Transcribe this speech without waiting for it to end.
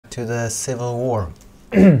to the Civil War.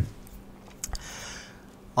 On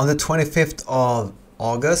the 25th of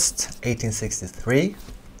August 1863,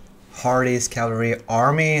 Hardee's cavalry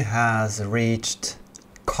army has reached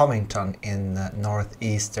Covington in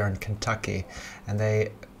northeastern Kentucky, and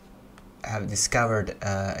they have discovered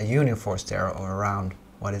a Union force there of around,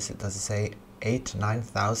 what is it, does it say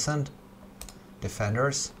 9,000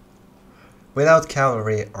 defenders without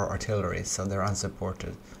cavalry or artillery, so they're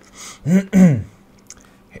unsupported.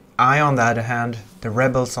 On the other hand, the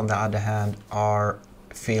rebels on the other hand are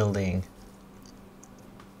fielding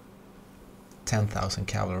 10,000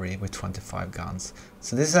 cavalry with 25 guns.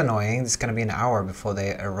 So this is annoying. It's gonna be an hour before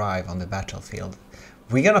they arrive on the battlefield.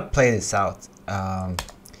 We're gonna play this out.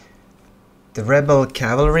 The rebel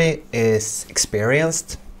cavalry is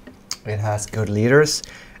experienced, it has good leaders,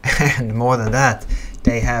 and more than that,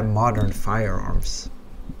 they have modern firearms.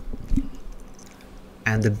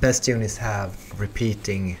 And the best units have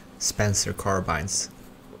repeating Spencer carbines,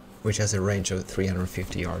 which has a range of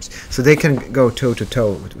 350 yards. So they can go toe to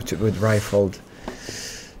toe with rifled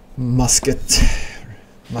muskets.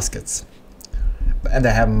 And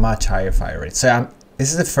they have much higher fire rate. So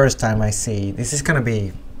this is the first time I see, this is gonna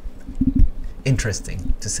be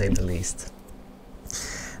interesting to say the least.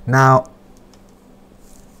 Now,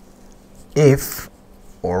 if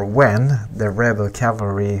or when the rebel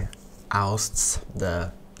cavalry ousts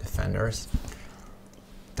the defenders,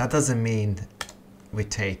 that doesn't mean we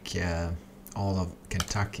take all of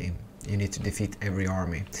Kentucky. You need to defeat every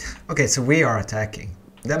army. Okay, so we are attacking.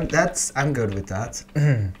 I'm good with that.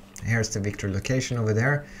 Here's the victory location over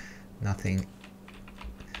there. Nothing.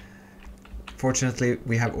 Fortunately,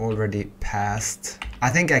 we have already passed. I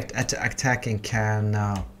think attacking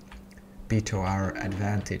can be to our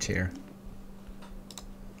advantage here.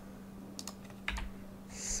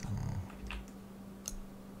 So.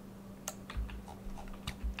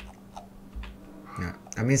 Yeah,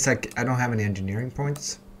 that means like I don't have any engineering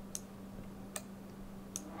points.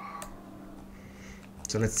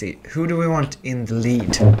 So let's see, who do we want in the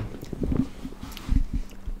lead?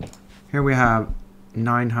 Here we have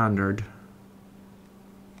 900.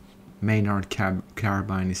 Maynard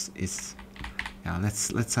carbine is yeah.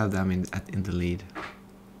 Let's have them in the lead.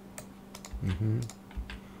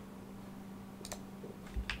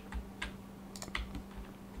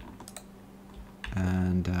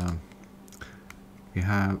 And we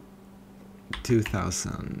have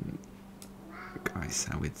 2,000 guys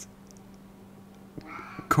with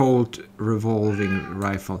Colt revolving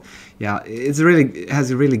rifle. Yeah, it has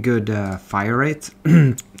a really good fire rate.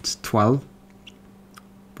 It's 12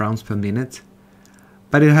 rounds per minute,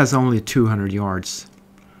 but it has only 200 yards.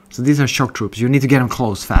 So these are shock troops. You need to get them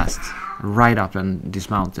close fast, right up and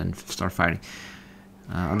dismount and start firing.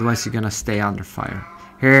 Otherwise you're gonna stay under fire.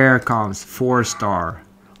 Here comes 4-star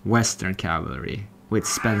Western cavalry with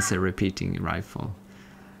Spencer repeating rifle,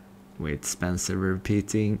 with Spencer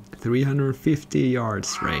repeating 350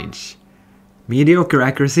 yards range. Mediocre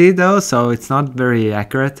accuracy though, so it's not very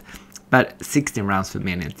accurate, but 16 rounds per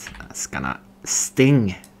minute. That's gonna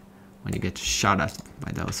sting when you get shot at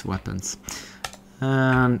by those weapons.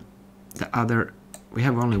 And the other, we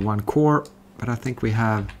have only one corps, but I think we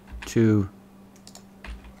have two.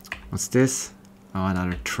 What's this? Oh,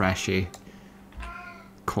 another trashy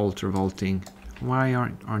Colt revolting. Why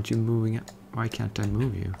aren't you moving it? Why can't I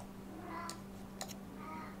move you?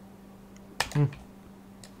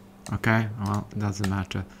 Okay, well, it doesn't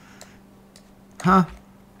matter. Huh?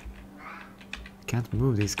 Can't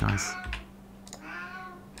move these guys.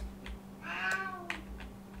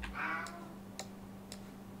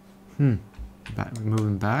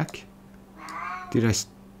 Moving back. Did I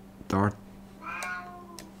start?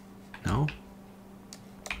 No?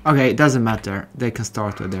 Okay, it doesn't matter. They can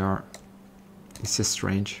start where they are. It's just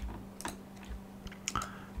strange.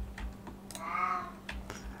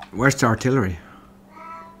 Where's the artillery?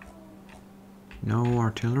 No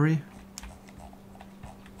artillery?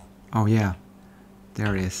 Oh yeah,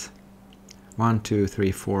 there it is. 1, 2,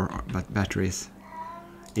 3, 4 batteries.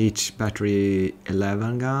 Each battery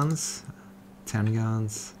 11 guns, 10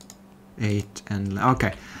 guns, 8 and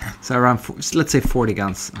okay. So around let's say 40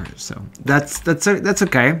 guns or so. That's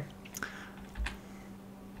okay.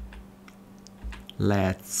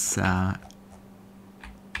 Let's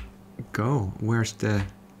go. Where's the?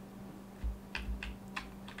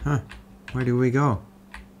 Where do we go?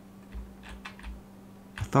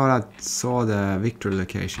 I thought I saw the victory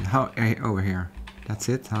location. How over here? That's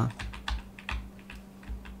it, huh?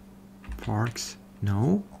 Parks?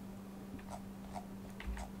 No.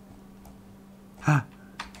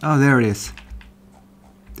 Oh, there it is.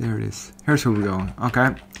 There it is. Here's where we're going.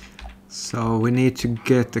 Okay. So we need to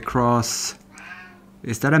get across.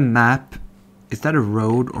 Is that a map? Is that a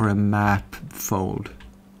road or a map fold?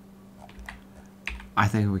 I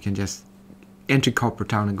think we can just enter Copper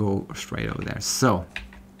Town and go straight over there. So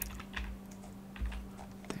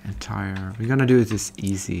the entire, we're gonna do this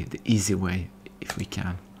easy, the easy way if we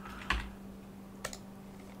can.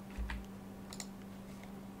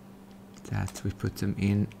 That we put them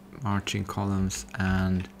in marching columns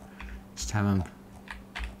and just have them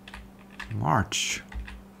march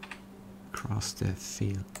across the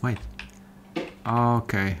field. Wait.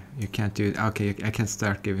 Okay, you can't do it. Okay, I can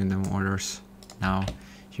start giving them orders now.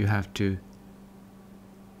 You have to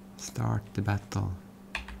start the battle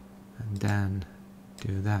and then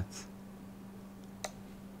do that.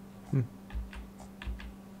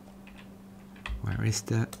 Where is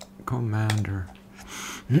the commander?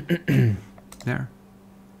 There.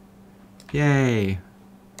 Yay.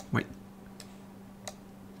 Wait.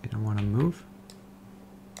 You don't want to move?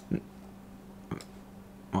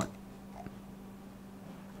 What?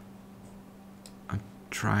 I'm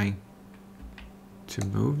trying to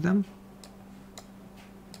move them?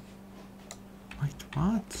 Wait,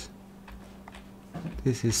 what?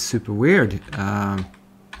 This is super weird. I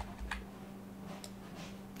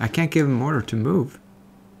can't give him order to move.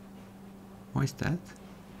 Why is that?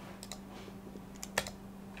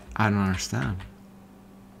 I don't understand.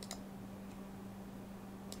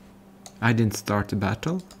 I didn't start the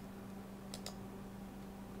battle.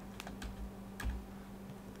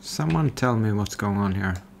 Someone tell me what's going on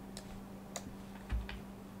here.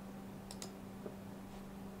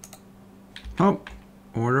 Oh,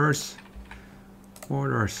 orders.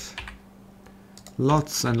 Orders.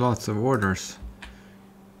 Lots and lots of orders.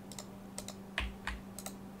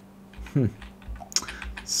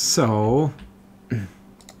 So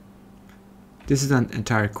this is an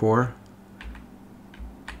entire core.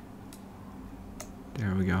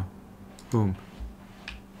 There we go. Boom.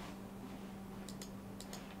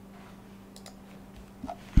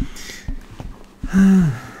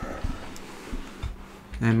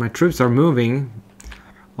 And my troops are moving,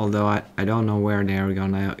 although I don't know where they are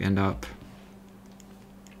gonna end up.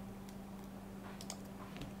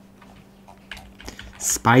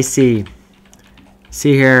 Spicy.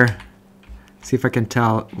 See here. See if I can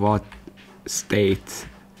tell what state.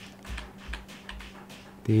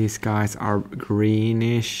 These guys are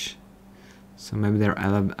greenish, so maybe they're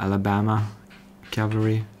Alabama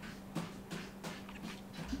cavalry.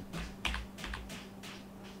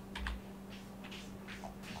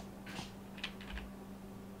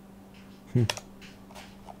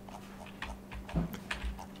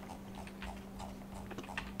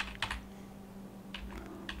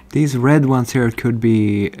 These red ones here could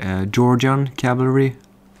be Georgian cavalry.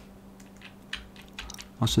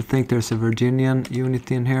 Also think there's a Virginian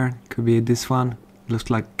unit in here. Could be this one.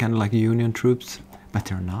 Looks like kind of like Union troops, but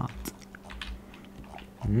they're not.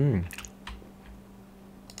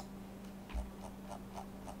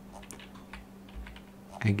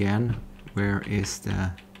 Again, where is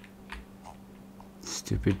the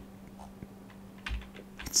stupid?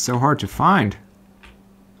 It's so hard to find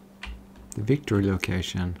the victory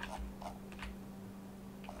location.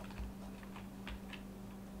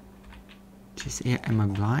 Jeez, am I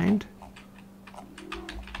blind?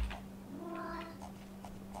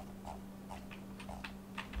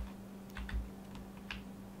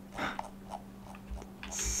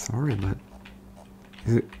 Sorry, but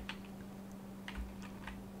is it?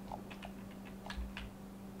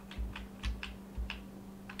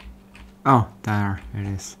 Oh, there it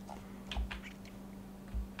is.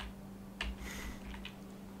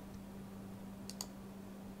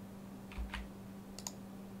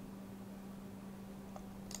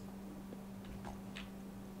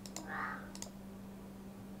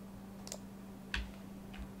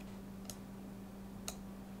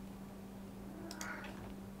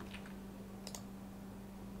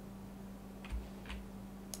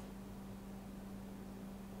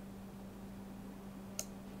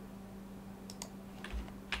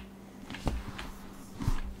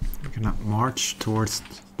 Gonna march towards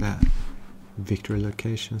the victory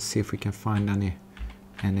location, see if we can find any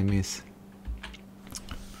enemies.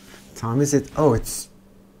 Time is it? Oh, it's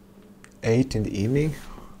 8 in the evening.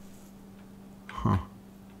 Huh.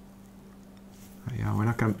 Yeah, we're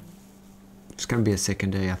not gonna. It's gonna be a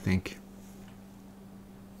second day, I think.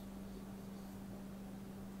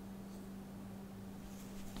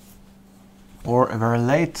 Or a very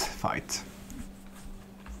late fight.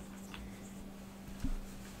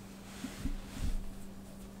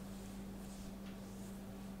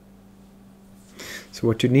 So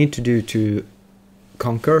what you need to do to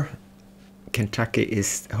conquer Kentucky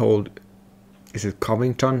is it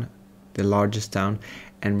Covington, the largest town,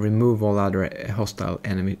 and remove all other hostile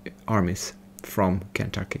enemy armies from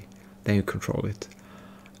Kentucky. Then you control it.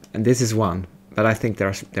 And this is one, but I think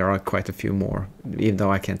there are quite a few more, even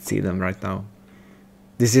though I can't see them right now.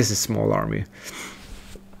 This is a small army.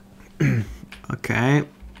 Okay.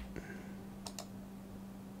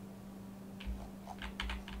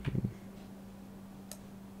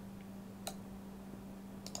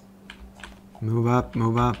 Move up,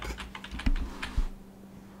 move up.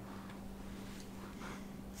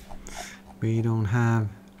 We don't have...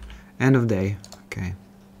 End of day. Okay.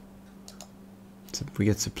 So we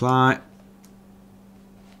get supply.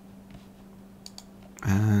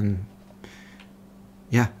 And...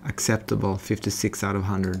 yeah, acceptable. 56 out of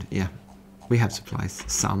 100. Yeah. We have supplies.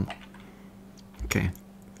 Some. Okay.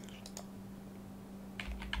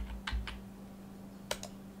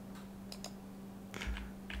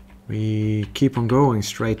 We keep on going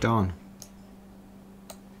straight on.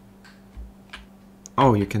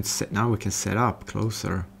 Oh, you can set, now we can set up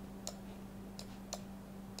closer.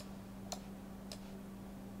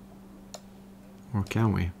 Or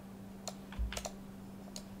can we?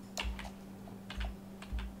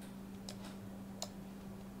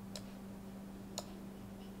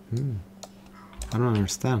 I don't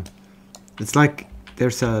understand. It's like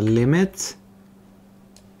there's a limit.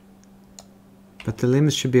 But the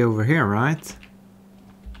limit should be over here, right?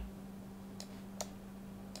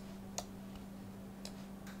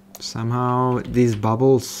 Somehow these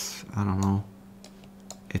bubbles, I don't know.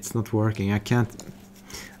 It's not working. I can't.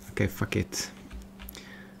 Okay, fuck it.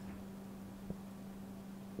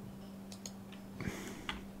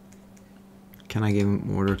 Can I give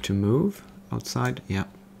him order to move outside? Yeah.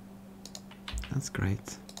 That's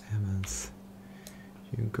great. Evans,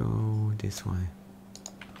 you go this way.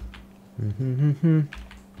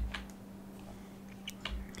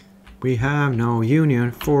 We have no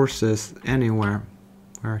Union forces anywhere.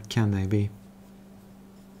 Where can they be?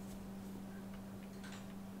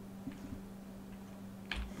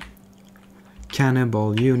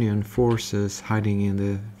 Cannibal Union forces hiding in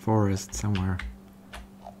the forest somewhere.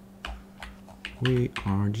 We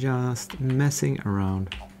are just messing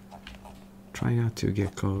around. Try not to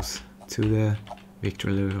get close to the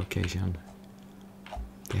victory location.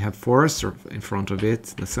 They have forests in front of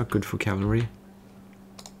it. That's not good for cavalry.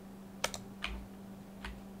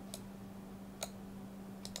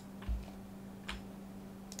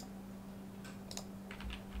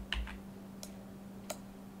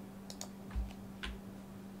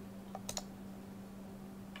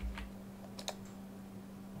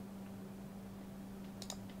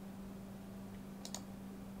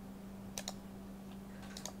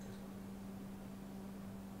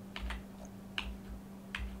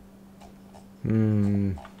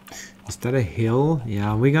 Is that a hill?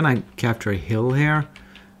 Yeah, we're gonna capture a hill here.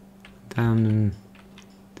 Then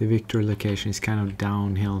the victory location is kind of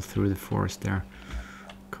downhill through the forest there.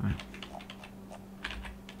 Okay.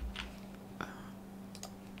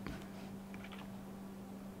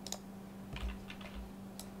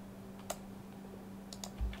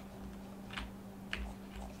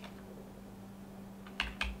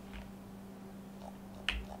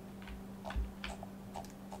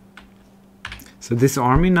 So this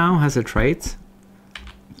army now has a trait,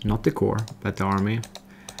 not the core, but the army.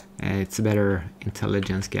 It's a better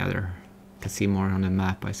intelligence gather. You can see more on the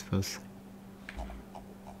map, I suppose.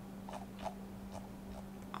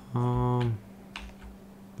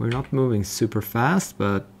 We're not moving super fast,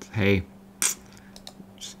 but hey,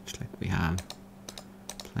 seems like we have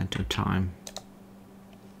plenty of time.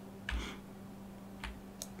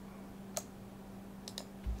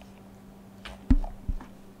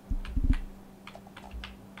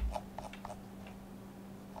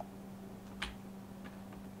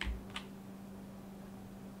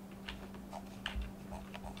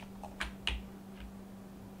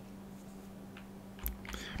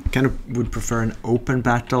 Kind of would prefer an open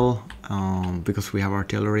battle because we have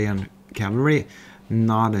artillery and cavalry,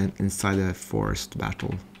 not inside a forest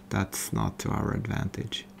battle. That's not to our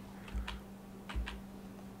advantage.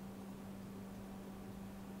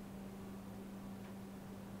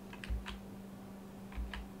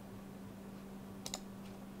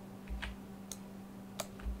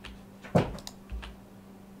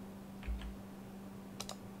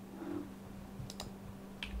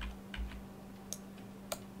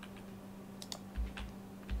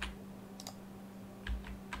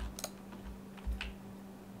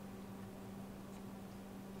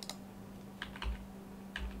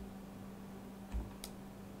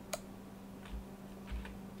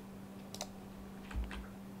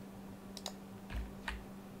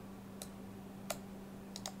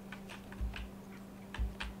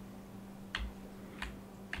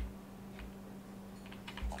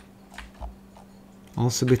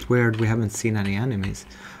 Also a bit weird we haven't seen any enemies.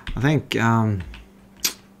 I think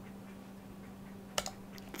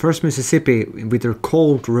 1st Mississippi with their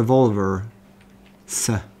Colt revolver,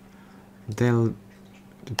 they'll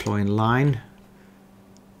deploy in line.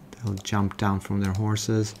 They'll jump down from their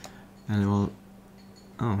horses and will...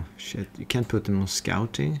 Oh shit, you can't put them on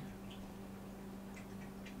scouting.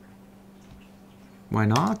 Why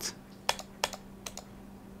not?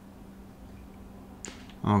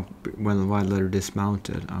 Oh, well, while they're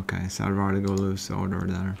dismounted. Okay, so I'd rather go loose order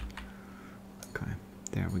there. Okay,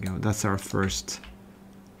 there we go. That's our first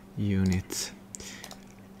unit.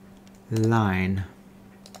 Line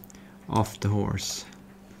off the horse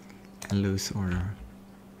and loose order.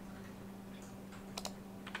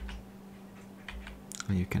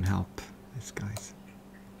 And you can help these guys.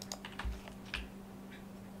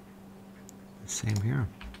 Same here.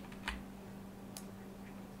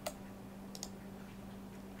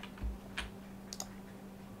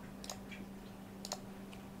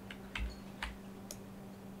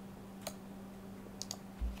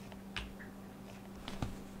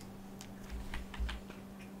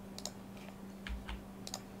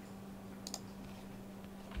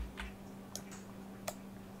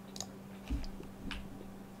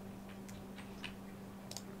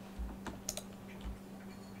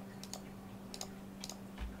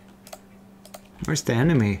 Where's the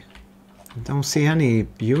enemy? I don't see any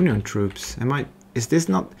Union troops. Is this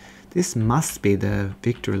not... This must be the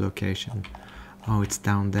victory location. Oh, it's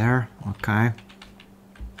down there. Okay.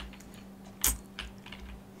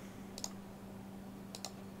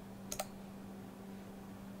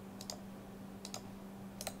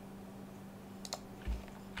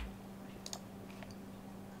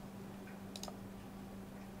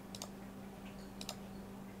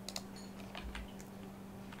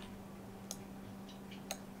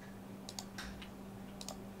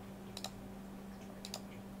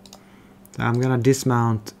 I'm gonna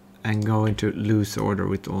dismount and go into loose order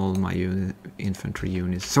with all my infantry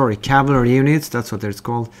units. Sorry, cavalry units, that's what it's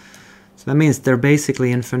called. So that means they're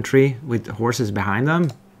basically infantry with horses behind them.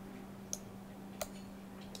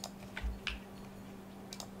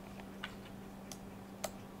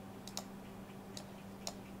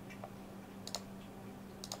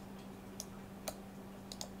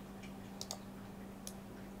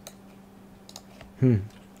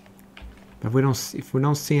 But if we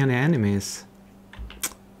don't see any enemies,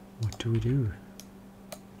 what do we do?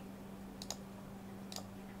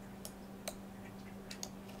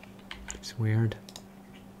 It's weird.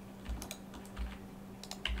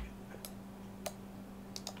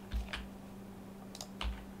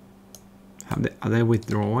 Are they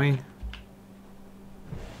withdrawing?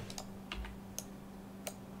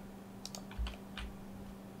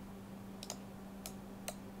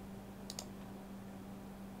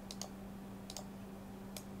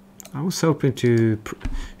 I was hoping to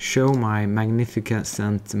show my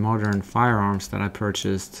magnificent modern firearms that I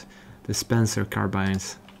purchased, the Spencer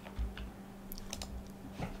carbines.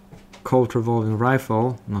 Colt revolving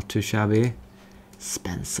rifle, not too shabby.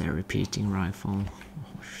 Spencer repeating rifle.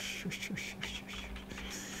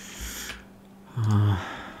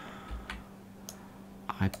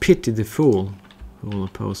 I pity the fool who will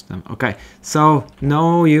oppose them. Okay, so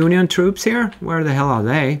no Union troops here? Where the hell are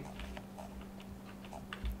they?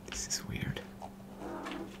 This is weird.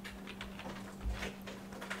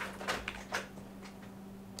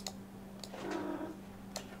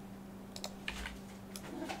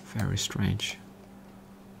 Very strange.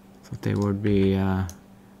 Thought they would be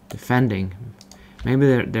defending.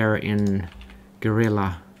 Maybe they're in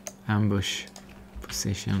guerrilla ambush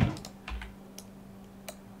position.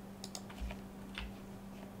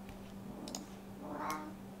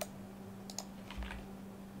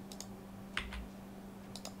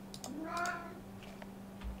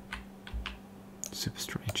 Super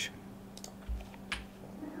strange.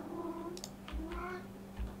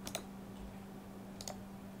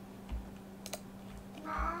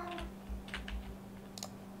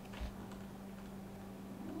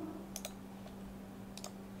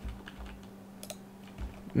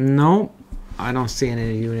 No, I don't see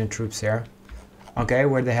any Union troops here. Okay,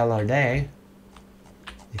 where the hell are they?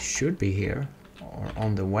 They should be here, or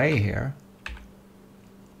on the way here.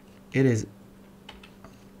 It is...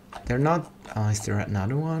 They're not... Oh, is there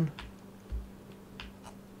another one?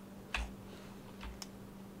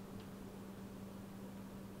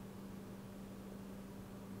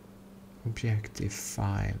 Objective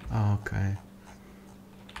 5. Oh, okay.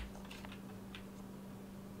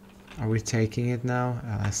 Are we taking it now?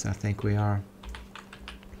 Yes, I think we are.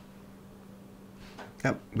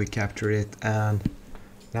 Yep, we captured it, and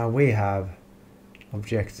now we have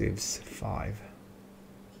objectives 5.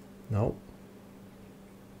 No.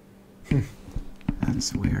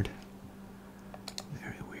 That's weird.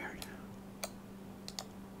 Very weird.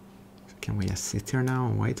 So can we just sit here now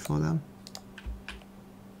and wait for them?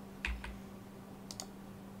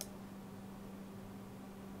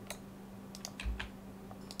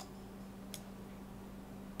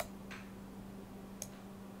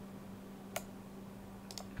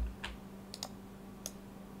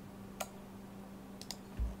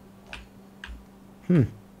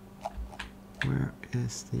 Where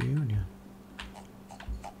is the Union?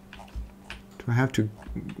 Do I have to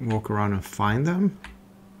walk around and find them?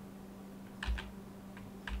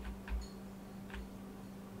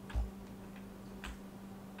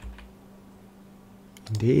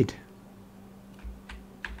 Indeed.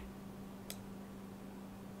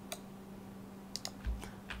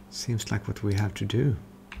 Seems like what we have to do.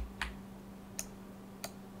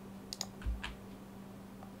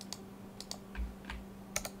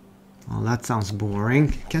 Well, that sounds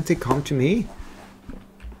boring. Can't they come to me?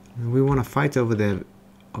 We want to fight over the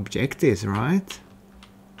objectives, right?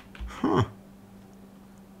 Huh.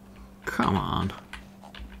 Come on.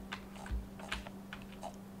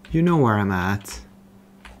 You know where I'm at.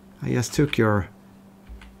 I just took your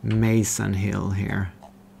Mason Hill here.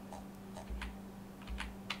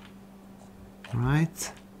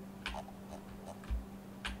 Right?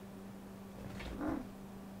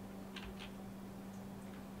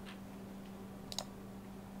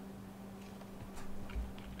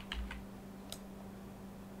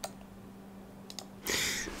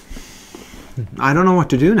 I don't know what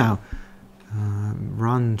to do now.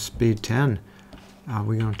 Run speed 10. Are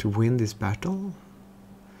we going to win this battle?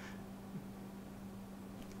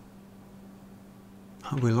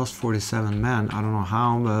 We lost 47 men. I don't know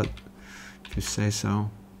how, but if you say so.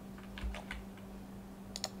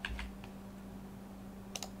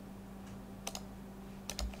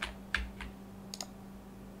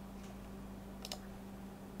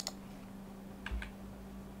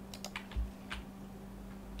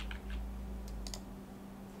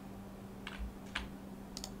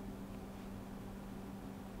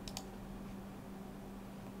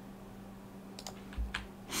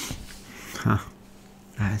 Huh.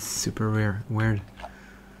 That's super weird.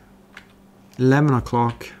 11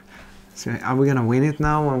 o'clock. So are we gonna win it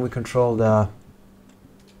now when we control the...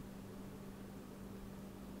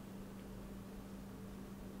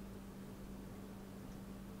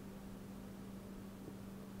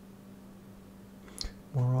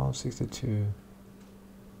 Morale 62.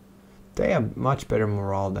 They have much better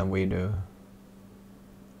morale than we do.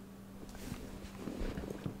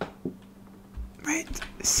 Wait,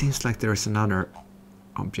 it seems like there's another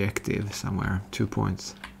objective somewhere. 2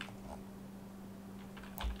 points.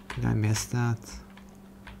 Did I miss that?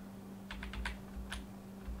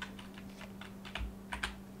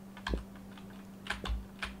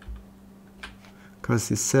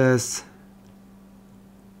 Because it says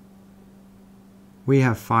we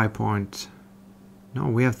have 5 points. No,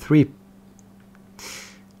 we have 3.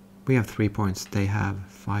 We have 3 points. They have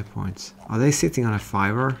 5 points. Are they sitting on a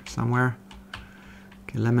 5er somewhere?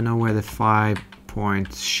 Okay, let me know where the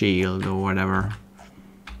 5-point shield or whatever.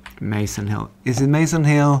 Mason Hill. Is it Mason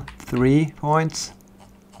Hill 3 points?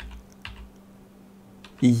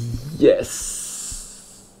 Yes.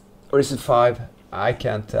 Or is it 5? I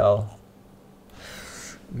can't tell.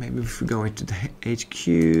 Maybe if we go into the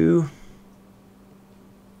HQ.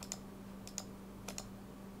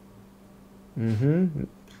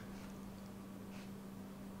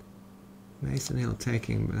 Mason Hill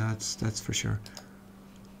taking, but that's for sure.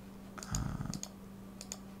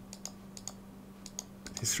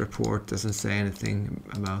 This report doesn't say anything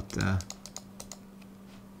about the...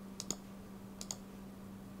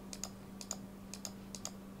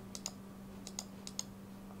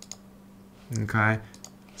 Okay,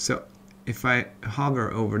 so if I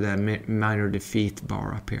hover over the minor defeat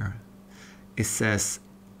bar up here, it says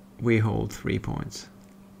we hold 3 points,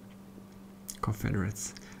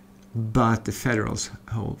 Confederates, but the Federals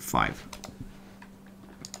hold 5.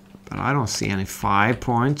 But I don't see any 5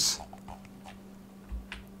 points.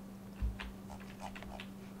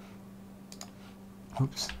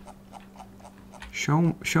 Oops.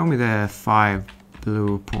 Show me the 5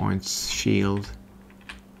 blue points shield.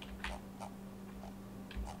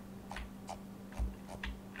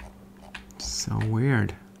 So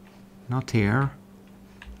weird. Not here.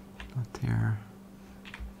 Not there.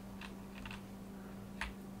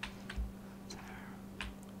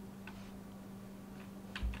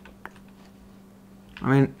 I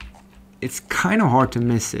mean, it's kind of hard to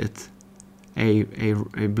miss it. A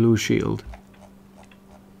blue shield.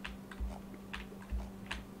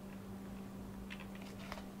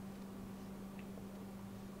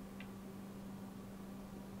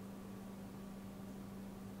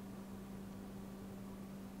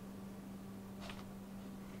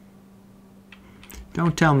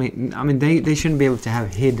 Don't tell me. I mean, they shouldn't be able to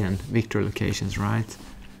have hidden victory locations, right?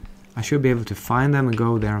 I should be able to find them and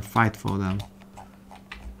go there and fight for them.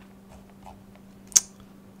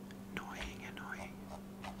 Annoying.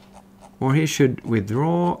 Or he should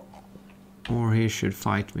withdraw, or he should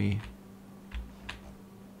fight me.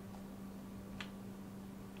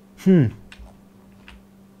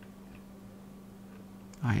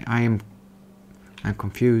 I'm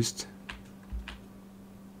confused.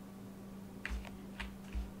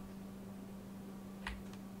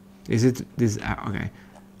 Is it this? Okay.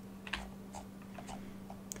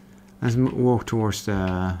 Let's walk towards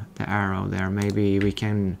the arrow there. Maybe we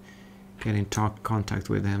can get in contact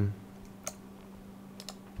with him.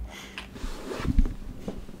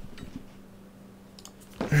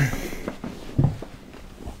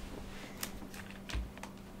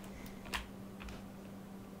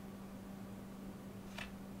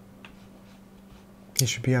 He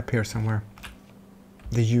should be up here somewhere.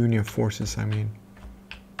 The Union forces, I mean.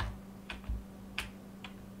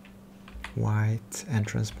 White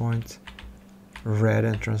entrance point, red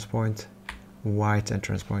entrance point, white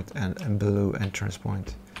entrance point, and blue entrance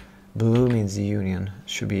point. Blue means the Union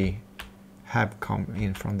should have come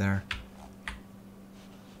in from there.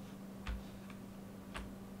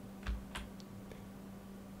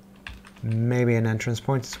 Maybe an entrance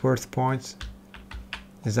point is worth points.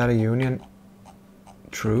 Is that a Union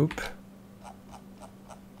troop?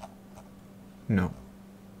 No.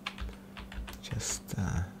 Just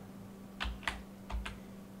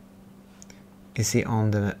is he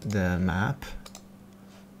on the map?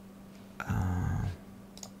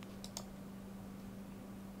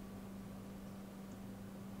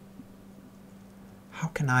 How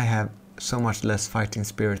can I have so much less fighting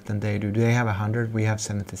spirit than they do? Do they have 100? We have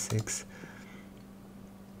 76.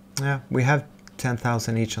 Yeah, we have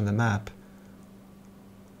 10,000 each on the map.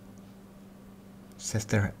 Says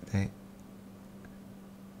they.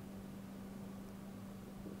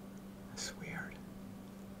 That's weird.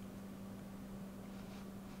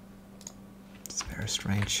 It's very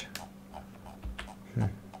strange. Hmm.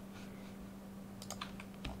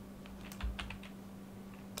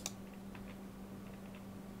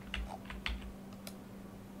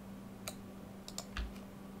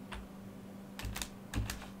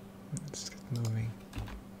 Let's get moving.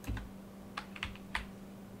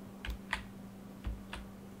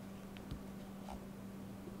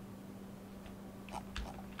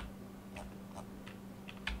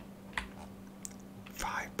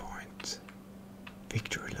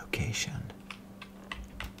 Victory location.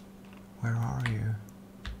 Where are you?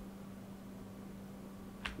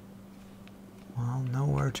 Well,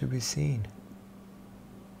 nowhere to be seen.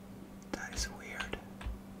 That is weird.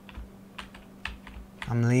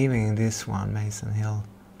 I'm leaving this one, Mason Hill.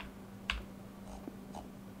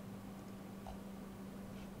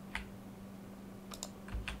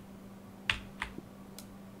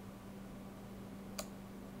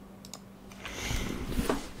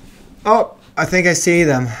 Oh! I think I see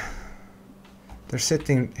them. They're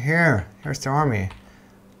sitting here. Here's the army.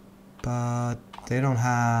 But they don't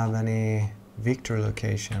have any victory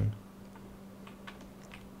location.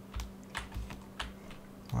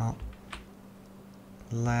 Well,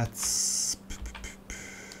 let's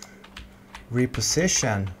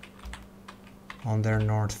reposition on their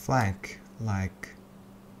north flank, like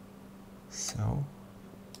so.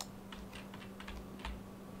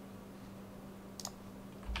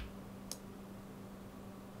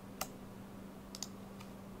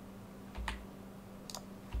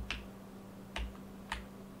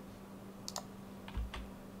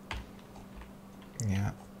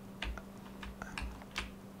 Yeah,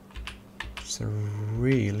 so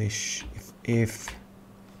really, if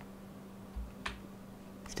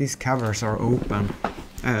these covers are open,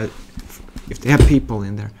 if they have people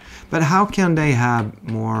in there, but how can they have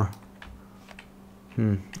more?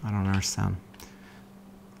 I don't understand.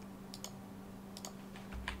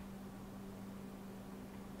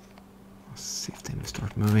 Let's see if they will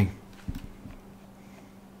start moving.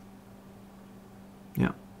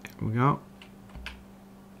 Yeah, here we go.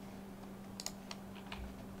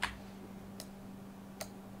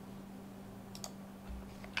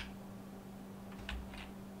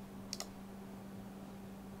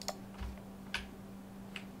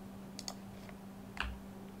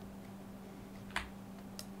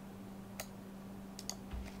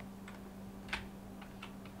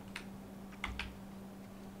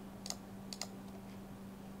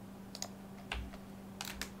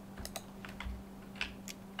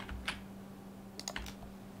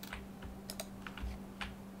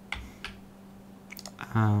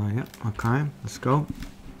 Yeah, okay, let's go.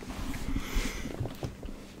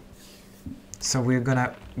 So we're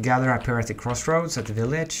gonna gather up here at the crossroads at the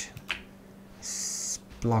village,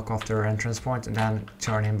 block off their entrance point, and then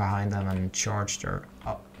turn in behind them and charge their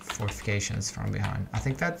fortifications from behind. I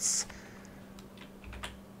think that's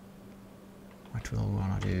what we'll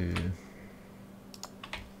wanna do.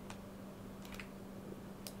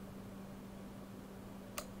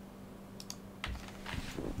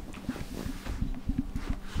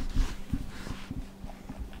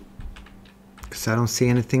 Because I don't see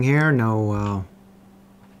anything here, no...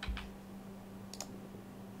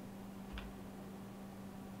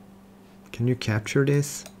 Can you capture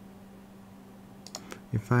this?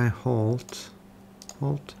 If I halt...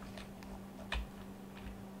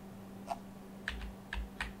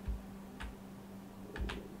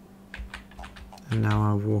 And now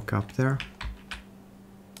I walk up there.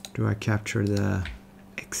 Do I capture the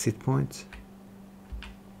exit point?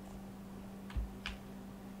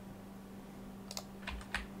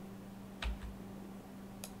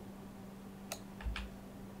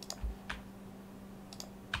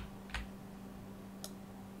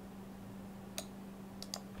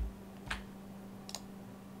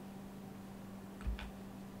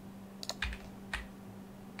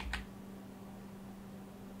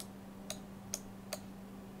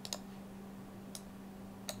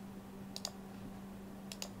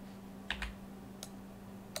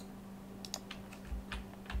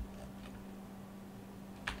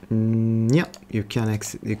 Yeah, you can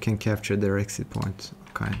exit. You can capture their exit point.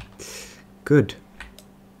 Okay, good.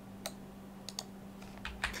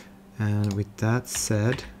 And with that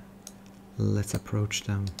said, let's approach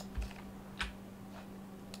them.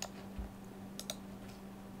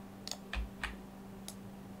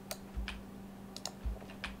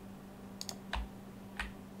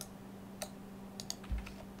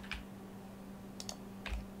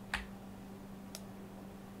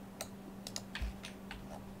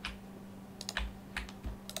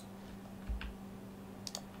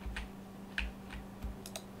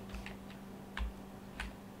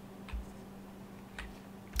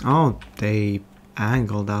 Oh, they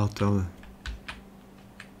angled out of...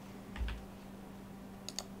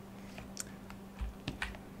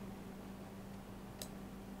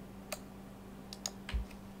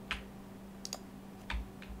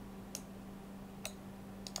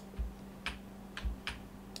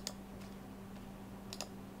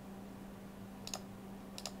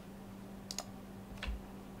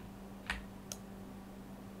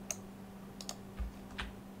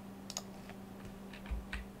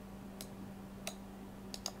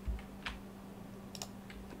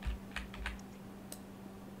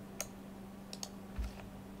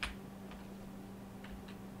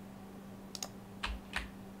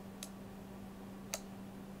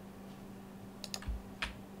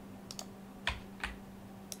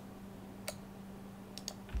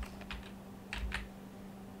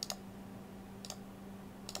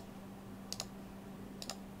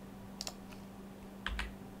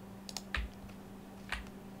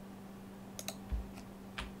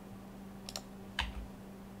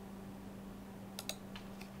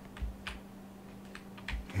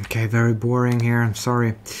 Okay, very boring here, I'm sorry.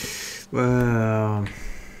 Okay,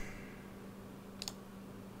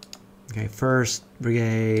 1st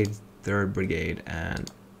Brigade, 3rd Brigade,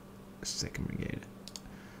 and 2nd Brigade.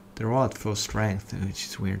 They're all at full strength, which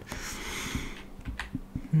is weird.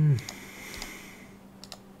 Can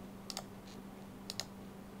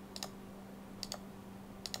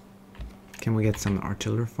we get some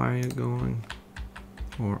artillery fire going?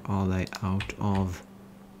 Or are they out of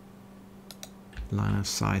line of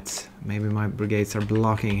sight? Maybe my brigades are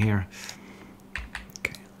blocking here.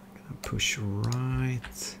 Okay, I'm gonna push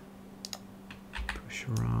right. Push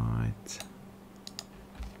right.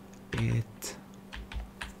 It.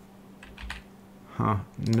 Huh,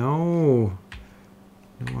 no.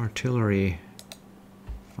 No artillery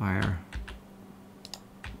fire.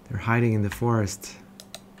 They're hiding in the forest.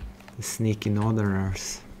 The sneaky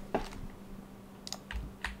northerners.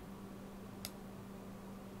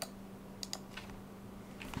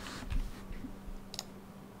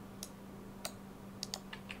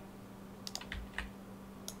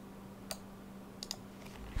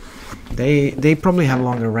 They probably have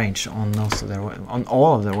longer range on most of their on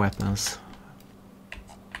all of their weapons.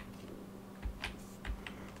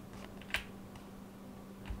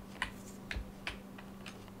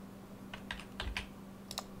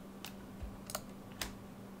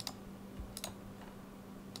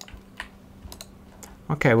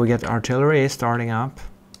 Okay, we get artillery starting up.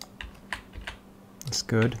 That's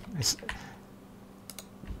good. It's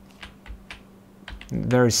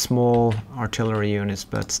very small artillery units,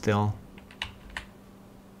 but still.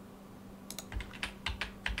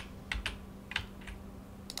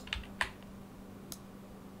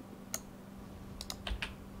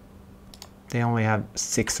 They only have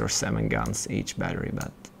 6 or 7 guns each battery,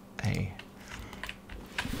 but hey.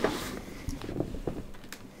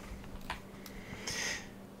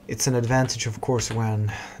 It's an advantage, of course,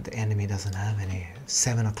 when the enemy doesn't have any.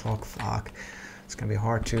 7 o'clock, fuck. It's gonna be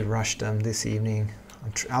hard to rush them this evening.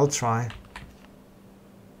 I'll try.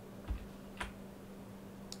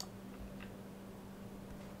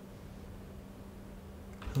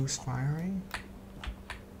 Who's firing?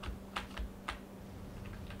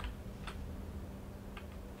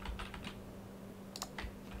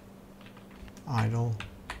 Idle.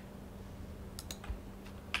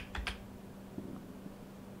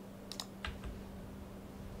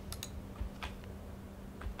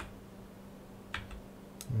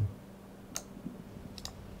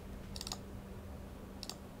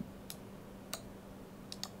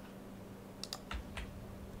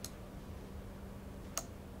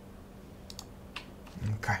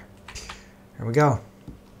 Okay, here we go.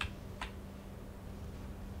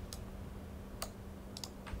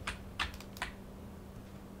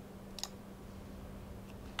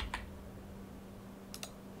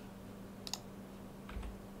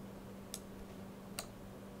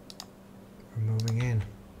 We're moving in.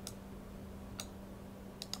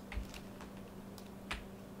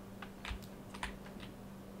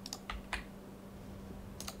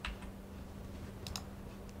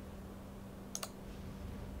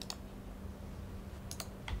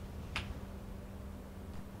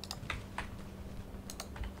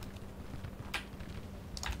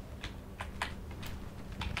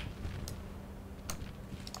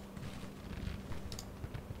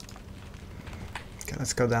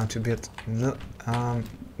 Let's go down to a bit. No.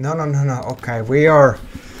 Okay, we're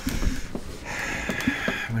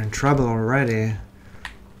in trouble already.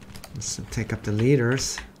 Let's take up the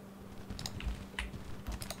leaders.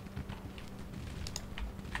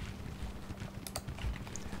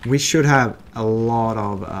 We should have a lot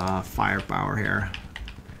of firepower here.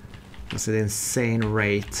 That's an insane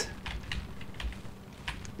rate.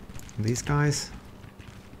 These guys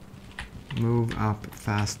move up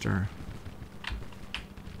faster.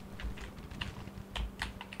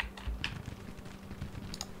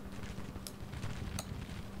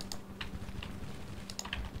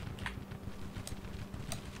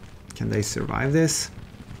 Can they survive this?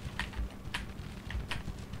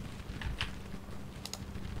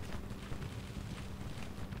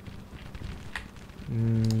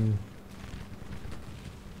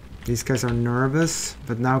 These guys are nervous,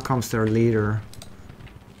 but now comes their leader.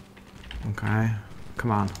 Okay, come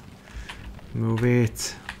on. Move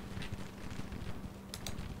it.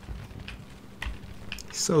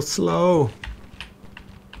 So slow.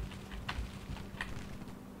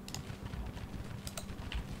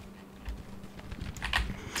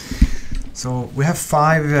 So we have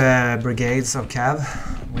 5 brigades of cav.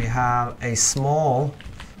 We have a small,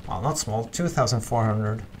 well not small,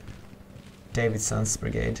 2,400 Davidson's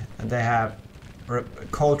brigade. And they have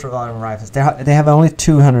Colt revolving rifles. They have only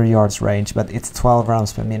 200 yards range, but it's 12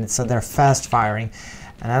 rounds per minute, so they're fast firing.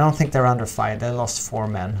 And I don't think they're under fire. They lost 4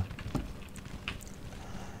 men.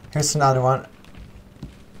 Here's another one.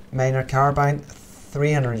 Maynard carbine,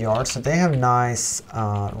 300 yards, so they have nice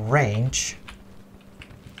range.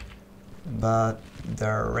 But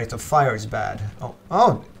their rate of fire is bad.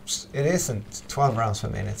 Oh, it isn't 12 rounds per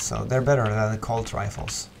minute, so they're better than the Colt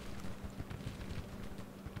rifles.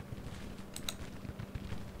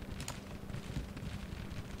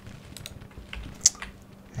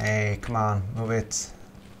 Hey, come on, move it.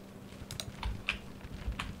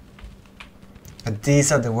 But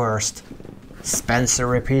these are the worst. Spencer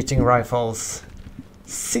repeating rifles.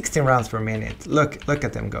 16 rounds per minute. Look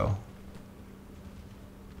at them go.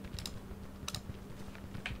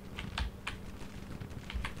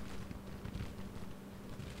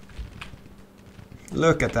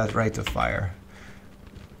 Look at that rate of fire.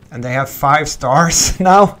 And they have 5 stars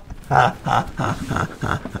now.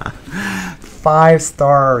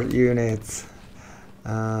 5-star units.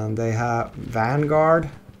 They have Vanguard.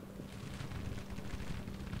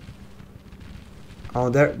 Oh,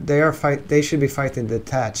 they should be fighting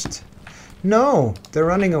detached. No, they're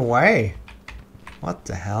running away. What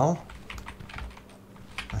the hell?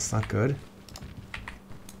 That's not good.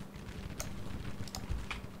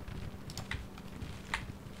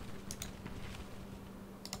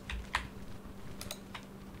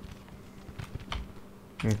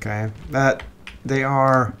 Okay, but they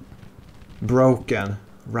are broken,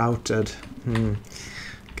 routed.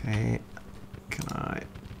 Okay, can I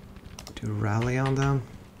do rally on them?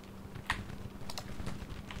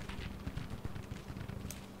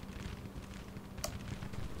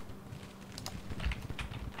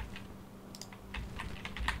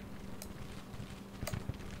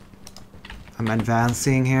 I'm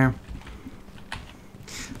advancing here.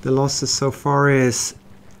 The losses so far is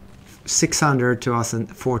 600 to us and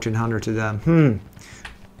 1400 to them.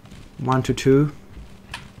 1 to 2.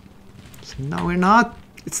 So no, we're not.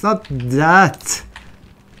 It's not that.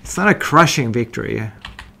 It's not a crushing victory.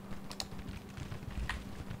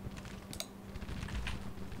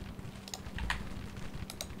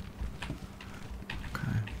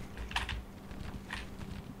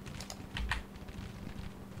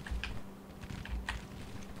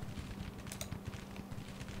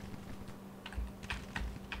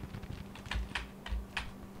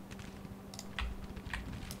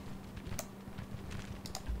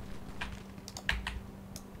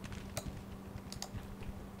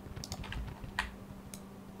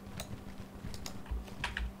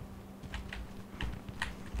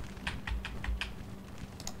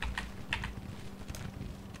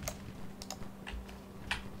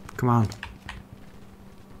 Come on.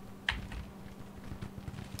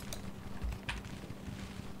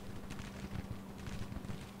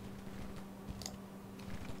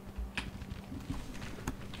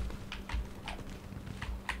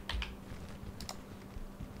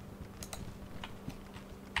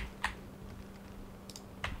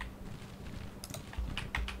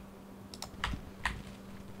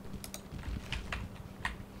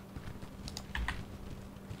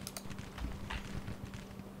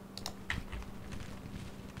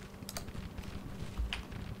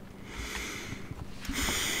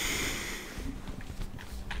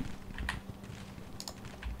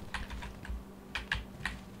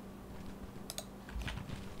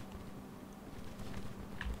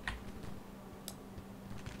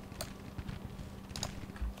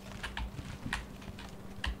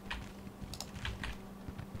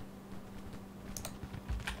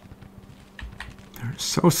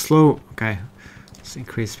 So slow. Okay, let's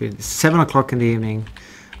increase speed. It's 7 o'clock in the evening,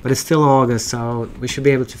 but it's still August, so we should be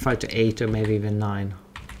able to fight to 8 or maybe even 9.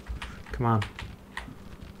 Come on.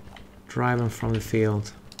 Drive them from the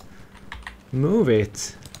field. Move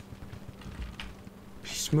it.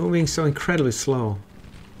 She's moving so incredibly slow.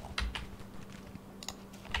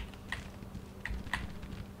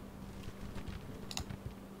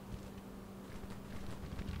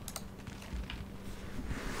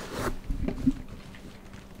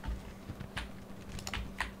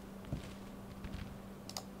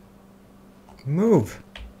 Move.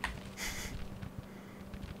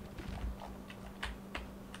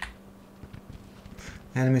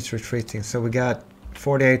 Enemies retreating. So we got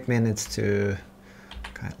 48 minutes to...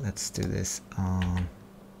 Okay, let's do this.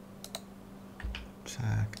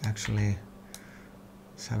 Attack. Actually,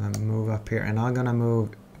 let's have a move up here. And I'm gonna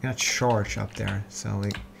move... I'm gonna charge up there so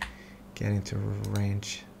we get into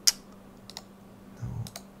range. No.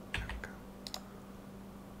 There we go.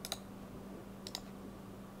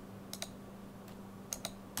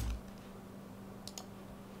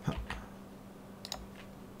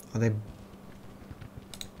 Are they...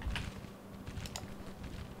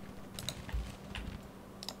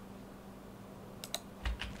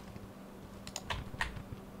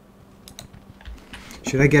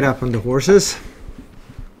 Should I get up on the horses?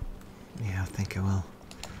 Yeah, I think I will.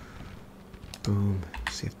 Boom.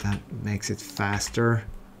 See if that makes it faster.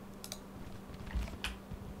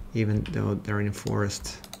 Even though they're in a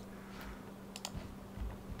forest.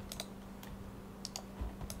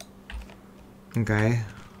 Okay.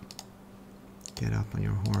 Get up on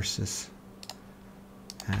your horses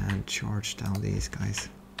and charge down these guys.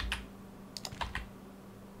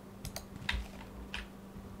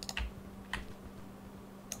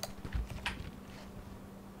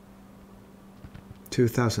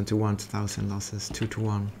 $2,000 to 1,000 losses, 2 to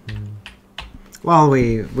 1. Well,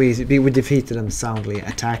 we defeated them soundly,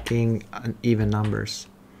 attacking even numbers,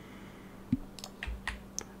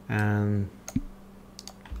 and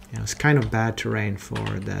you know, it's kind of bad terrain for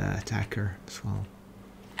the attacker as well.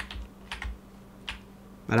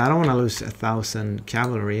 But I don't want to lose 1,000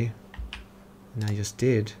 cavalry, and I just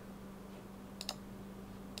did.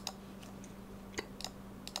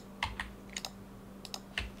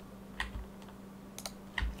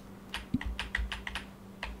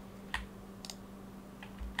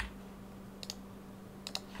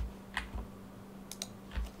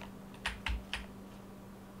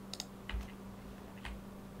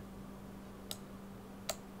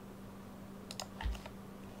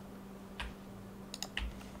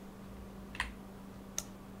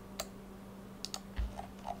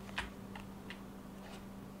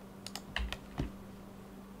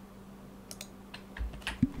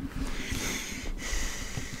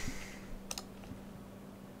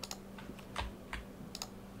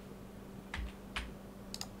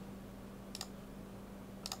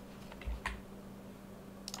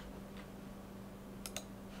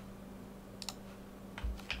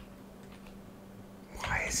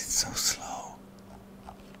 is it so slow?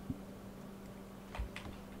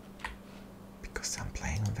 Because I'm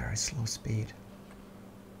playing on very slow speed.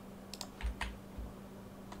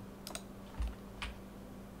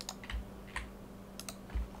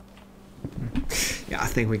 Yeah, I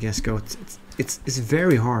think we just go. It's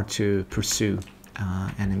very hard to pursue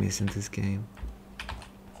enemies in this game.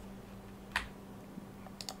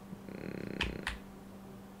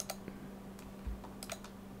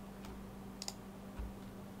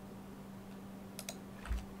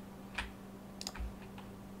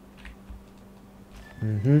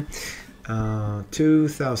 Mm-hmm.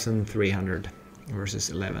 2,300 versus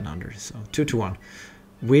 1,100, so 2-1.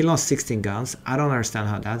 We lost 16 guns. I don't understand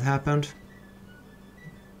how that happened.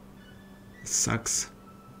 It sucks.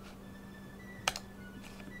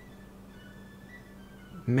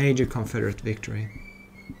 Major Confederate victory.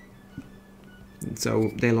 So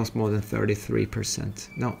they lost more than 33%.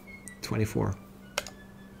 No, 24.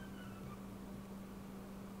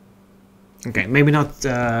 Okay, maybe not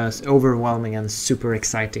overwhelming and super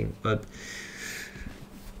exciting, but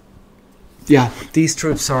yeah, these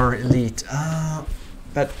troops are elite.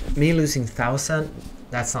 But me losing 1,000,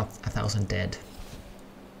 that's not 1,000 dead.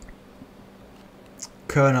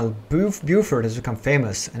 Colonel Buford has become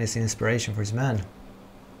famous and is an inspiration for his men.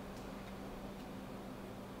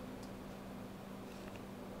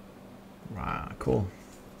 Wow, cool.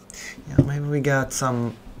 Yeah, maybe we got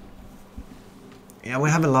some... Yeah,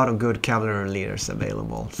 we have a lot of good cavalry leaders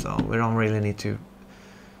available, so we don't really need to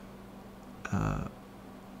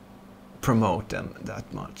promote them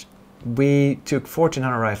that much. We took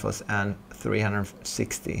 1,400 rifles and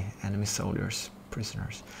 360 enemy soldiers,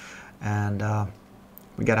 prisoners, and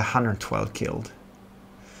we got 112 killed,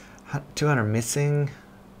 200 missing.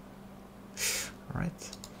 All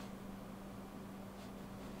right,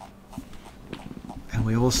 and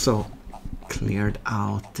we also cleared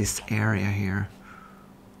out this area here.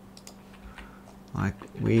 Like,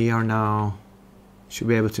 we are now should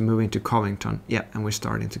be able to move into Covington. Yeah, and we're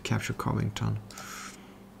starting to capture Covington.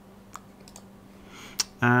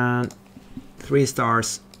 And 3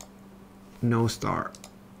 stars, no star,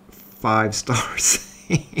 5 stars,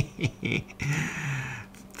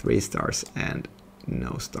 3 stars and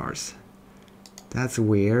no stars. That's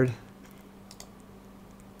weird.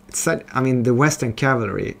 It's, I mean, the Western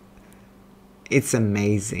Cavalry, it's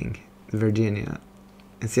amazing. Virginia,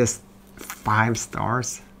 it's just 5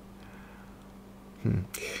 stars.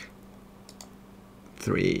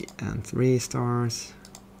 3 and 3 stars.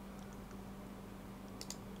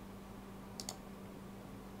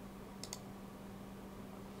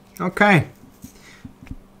 Okay,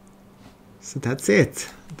 so that's it.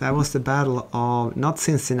 That was the battle of not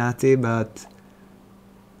Cincinnati but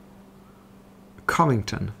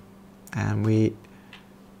Covington, and we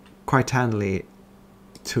quite handily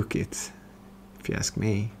took it, if you ask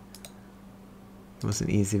me. It was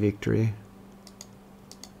an easy victory.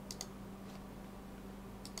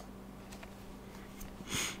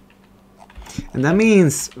 And that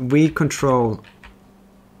means we control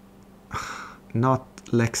not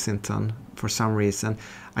Lexington for some reason.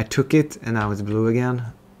 I took it and now it's blue again.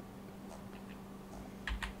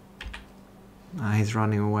 He's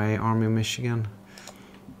running away, Army of Michigan.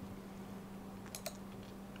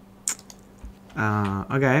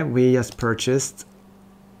 Okay, we just purchased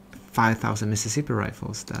 5,000 Mississippi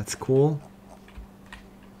rifles. That's cool.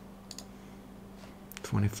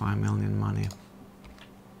 25 million money.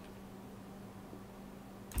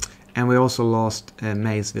 And we also lost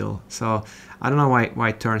Maysville. So I don't know why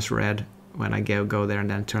it turns red when I go there and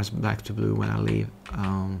then turns back to blue when I leave.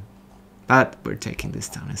 But we're taking this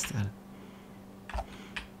down instead.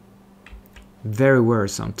 Very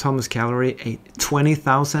worrisome. Thomas Cavalry,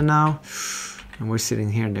 20,000 now. And we're sitting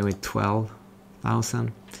here there with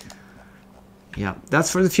 12,000. Yeah, that's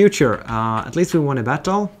for the future. At least we won a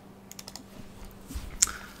battle.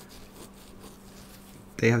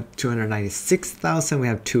 They have 296,000, we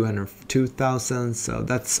have 202,000, so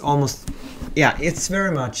that's almost, yeah, it's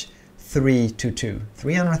very much 3 to 2.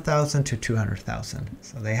 300,000 to 200,000.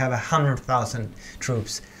 So they have 100,000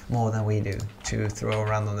 troops more than we do to throw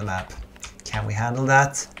around on the map. Can we handle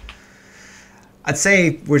that? I'd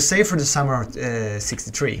say we're safe for the summer of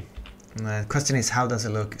 63. The question is, how does it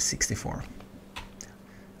look 64?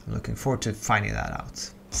 I'm looking forward to finding that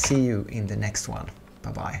out. See you in the next one.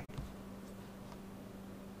 Bye-bye.